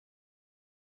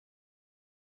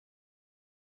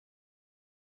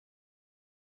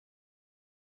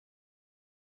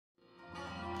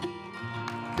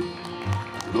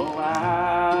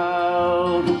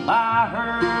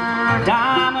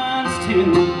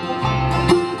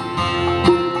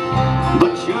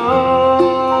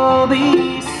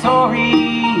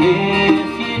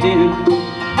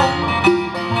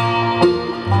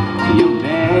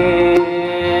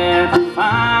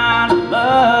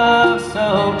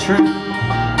true.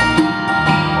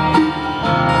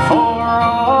 For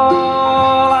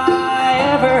all I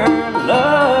ever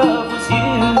loved was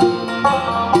you.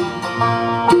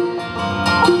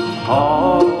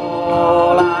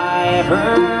 All I ever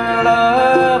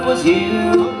loved was you.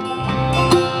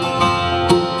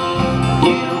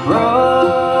 You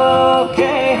broke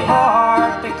a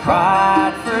heart that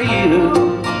cried for you.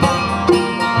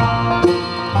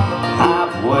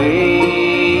 I've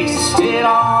wasted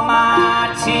all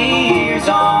my tears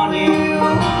on you.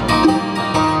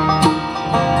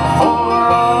 For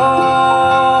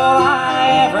all I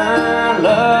ever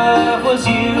loved was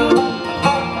you.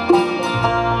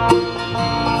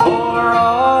 For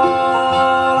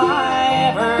all I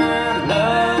ever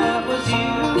loved was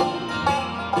you.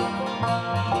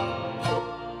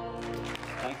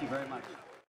 Thank you very much.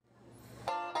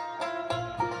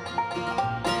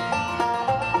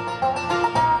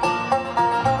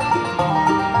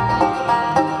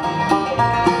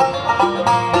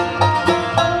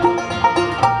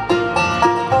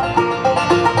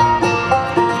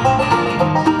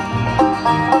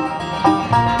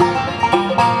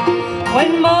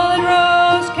 When Molly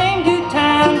Rose came to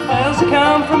town, fellas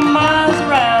come from miles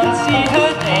around to see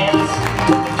her dance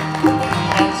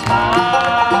and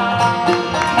smile.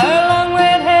 Her long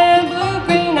red hair,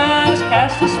 blue-green eyes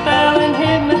cast a spell and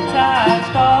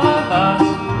hypnotized all of us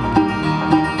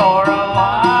for a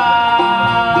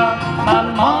while. My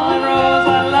Molly Rose, I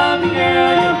love you, girl,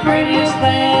 you're the prettiest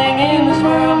thing in this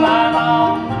world. My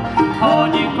long,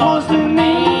 hold you close to me.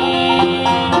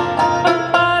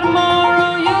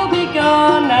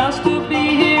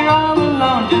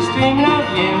 Just dreaming of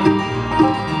you,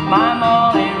 my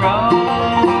Molly Rose.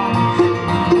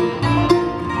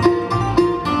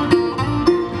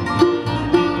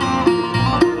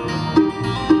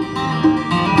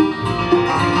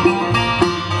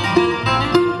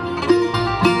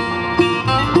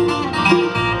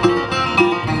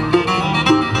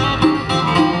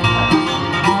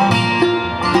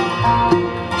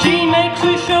 She makes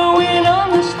her showing on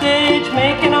the stage,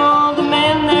 making all the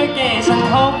men their gaze and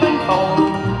hoping for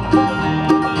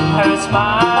her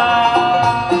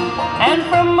smile. And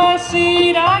from my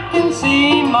seat I can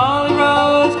see Molly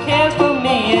Rose cares for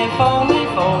me, if only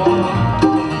for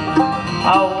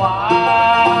a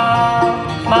while.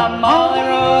 My Molly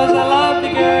Rose, I love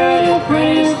you, girl, you're the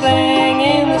prettiest thing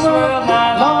in this world.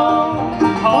 Night long,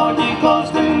 hold you close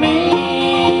to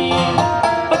me.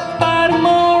 But by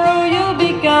tomorrow you'll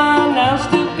be gone, I'll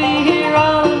still be here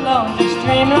all alone, just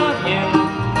dreaming of you,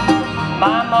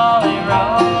 my Molly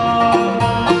Rose.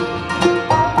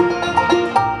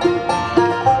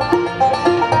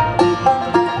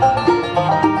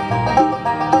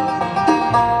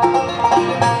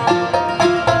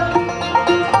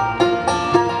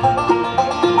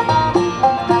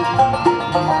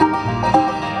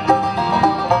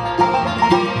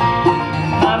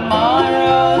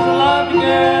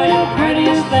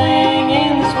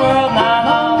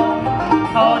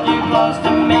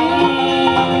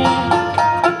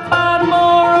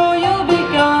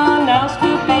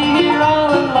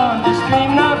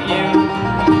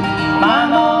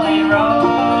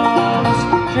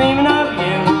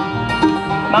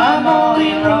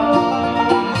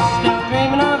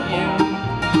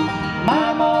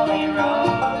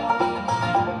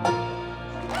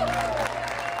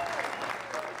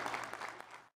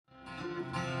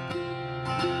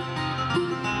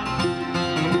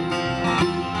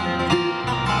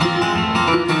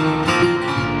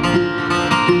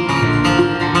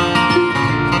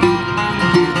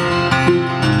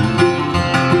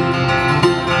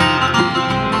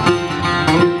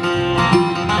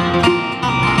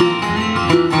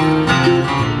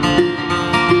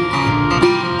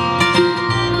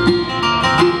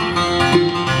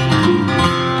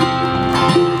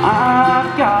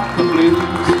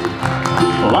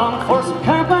 Long for some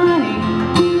company.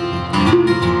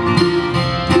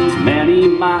 It's many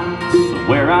miles of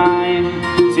where I am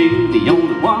to the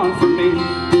only one for me.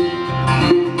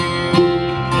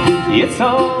 It's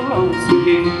so lonesome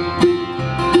here,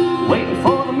 waiting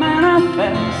for the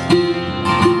manifest.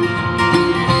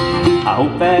 I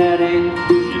hope that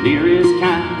engineer is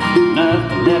kind enough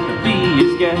to let me be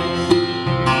his guest.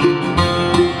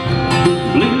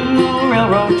 Blue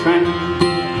railroad train,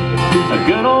 a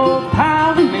good old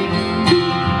pal to me,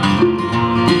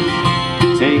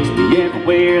 takes me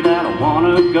everywhere that I want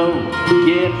to go,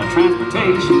 get my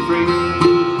transportation free.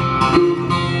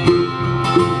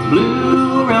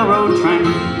 Blue railroad train,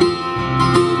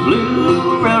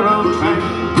 blue railroad train,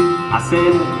 I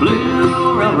said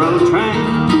blue railroad train.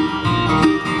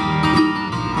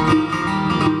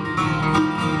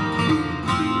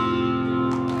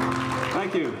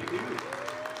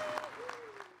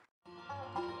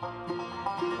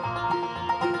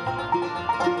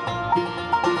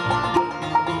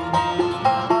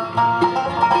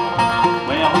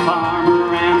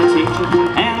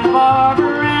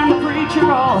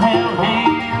 held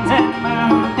hands and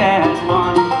moved as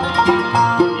one.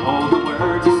 You hold the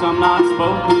words of some not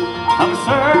spoken, of a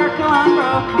circle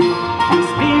unbroken, and the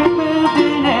spirit moved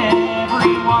in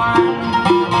everyone.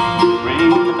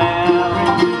 Ring the bell,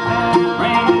 ring the bell,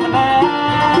 ring the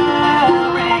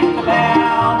bell, ring the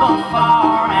bell, both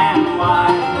far and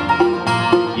wide.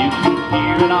 You can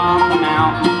hear it on the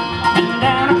mountain and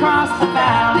down across the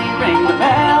valley. Ring the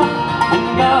bell and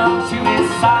go to his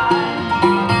side.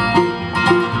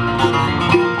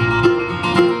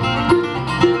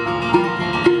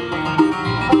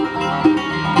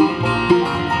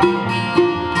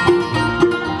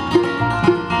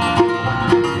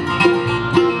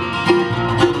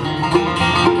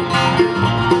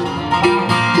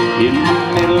 In the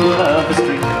middle of the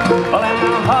street, falling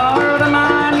hard on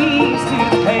my knees to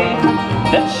the pavement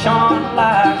that shone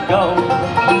like gold.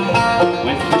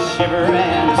 With a shiver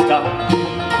and a start,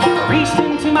 I reached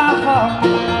into my heart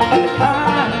and the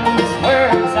kindest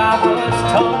words I was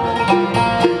told.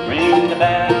 Ring the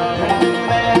bell, ring the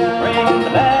bell, ring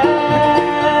the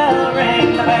bell, ring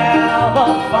the bell,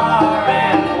 both far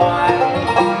and wide.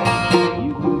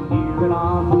 You can hear it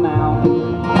on the mountain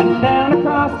and down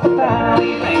across the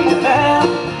valley. Ring the bell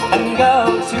and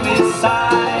go to his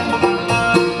side.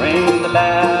 Ring the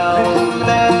bell, ring the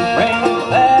bell, ring the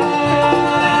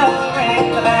bell, ring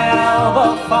the bell,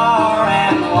 both far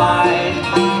and wide.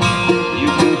 You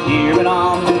can hear it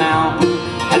on the mountain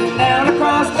and down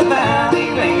across the valley.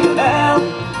 Ring the bell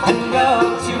and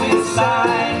go to his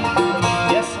side.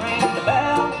 Yes, ring the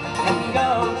bell and go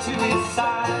to his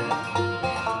side.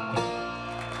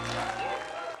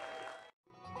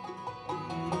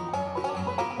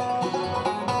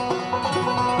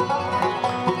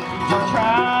 Don't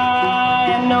try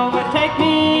and overtake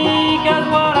me, 'cause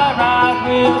what I ride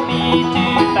will be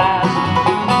too fast.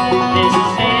 This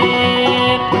is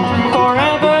it, we're through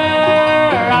forever.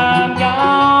 I'm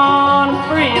gone,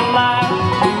 free at last.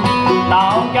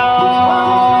 Long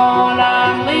gone,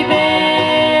 I'm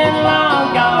leaving. Long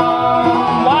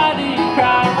gone, why do you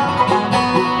cry?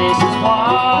 This is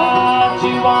what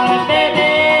you wanted,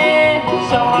 baby,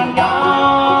 so I'm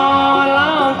gone,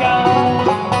 long gone.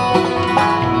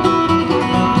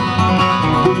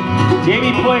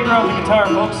 Jamie Poyger on the guitar,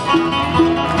 folks.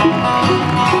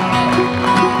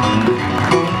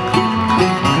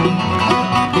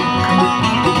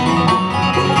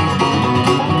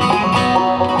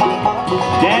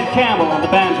 Dan Campbell on the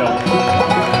banjo.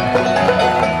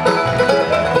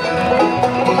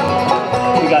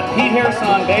 We got Pete Harrison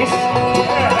on bass.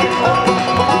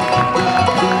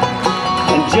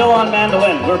 And Jill on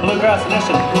mandolin. We're Bluegrass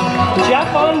Edition.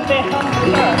 Jeff on bass.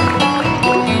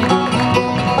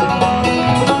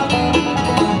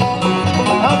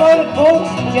 How about it, folks?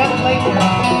 Jeff later.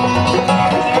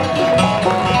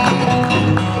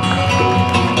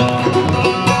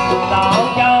 Long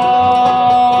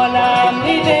gone, I'm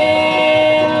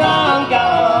leaving. Long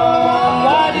gone,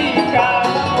 why do you cry?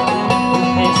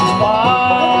 This is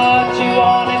what you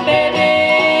wanted,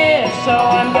 baby, so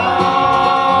I'm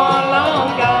gone, long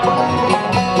gone.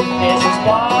 This is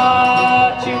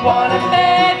what you wanted,